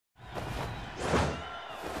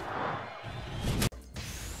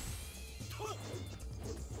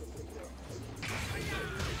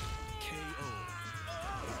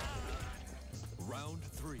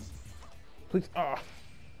Please. Oh.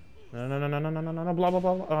 No, no, no, no, no, no, no, no, no, blah, blah,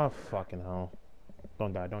 blah, blah. Oh, fucking hell.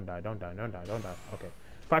 Don't die, don't die, don't die, don't die, don't die. Okay.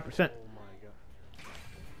 5%. Oh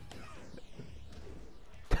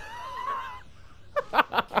my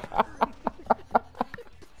god.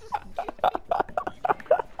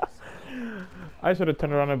 I should have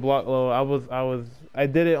turned around and blocked low. I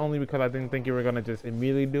did it only because I didn't think you were gonna just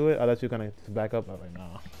immediately do it. I thought you were gonna just back up. I was like,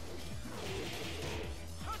 nah.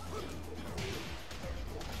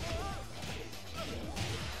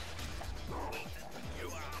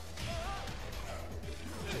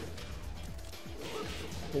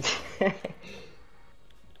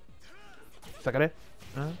 Sácale.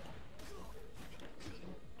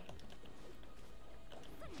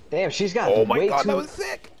 Damn, she's got Oh my way god, too... that was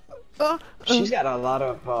sick! She's got a lot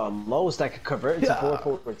of lows that could convert into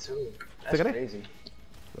 4-4-2. That's Sácale. crazy.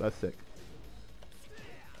 That's sick.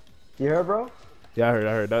 You heard, bro? Yeah, I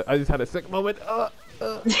heard. I just had a sick moment.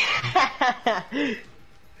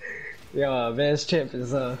 Yo, Advanced Champ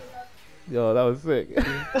is Yo, that was sick.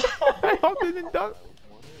 I hopped in and dunked.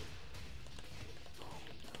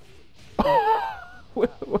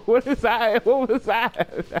 What is that? What was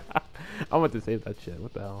that? I want to save that shit.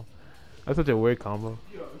 What the hell? That's such a weird combo.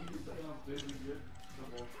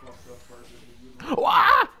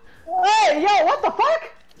 Wah! Hey, yo, what the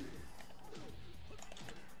fuck?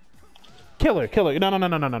 Killer.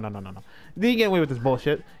 No. Didn't get away with this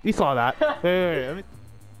bullshit. You saw that. Wait. Let me...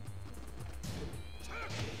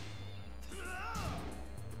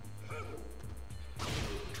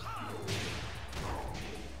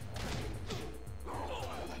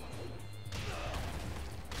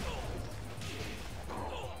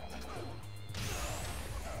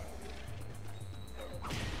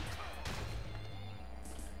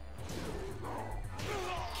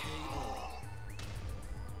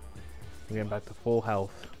 We're getting back to full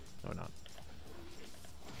health. Or not.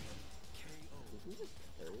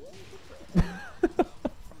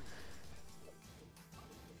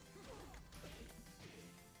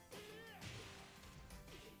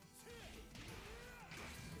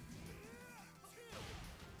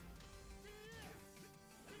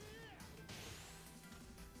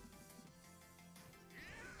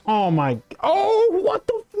 Oh my! Oh, what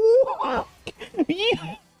the fuck?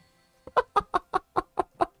 Yeah.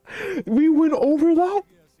 We went over that?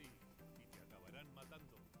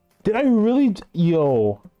 Did I really?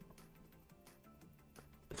 Yo.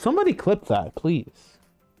 Somebody clip that, please.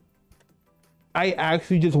 I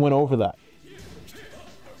actually just went over that.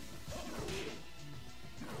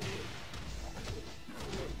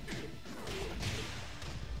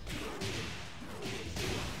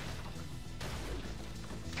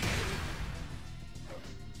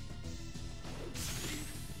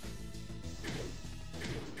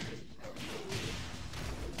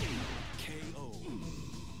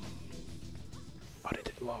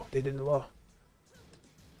 They did low.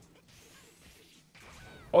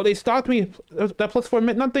 Oh, they stopped me. That +4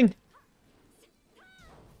 meant nothing.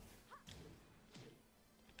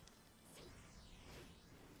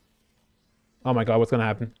 Oh my god, what's gonna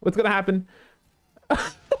happen? What's gonna happen?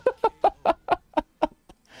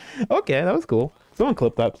 Okay, that was cool. Someone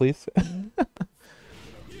clip that, please.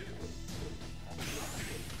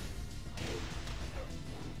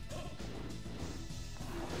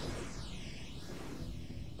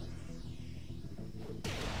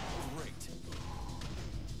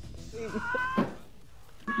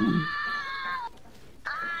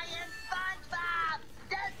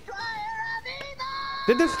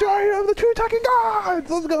 The destroyer of the true Tekken gods!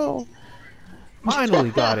 Let's go! Finally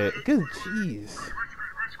got it. Good jeez.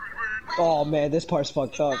 Oh man, this part's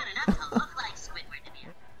fucked up.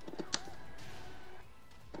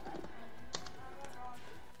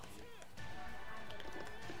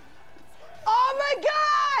 Oh my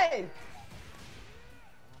god!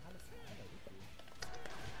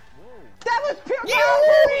 That was pure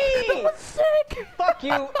robbery! That was sick! Fuck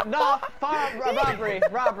you! No,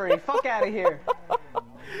 robbery! Fuck out of here!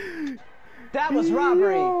 That was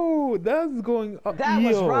robbery! Yo, that's going up. That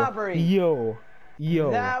was robbery! Yo.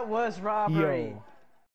 That was robbery! Yo.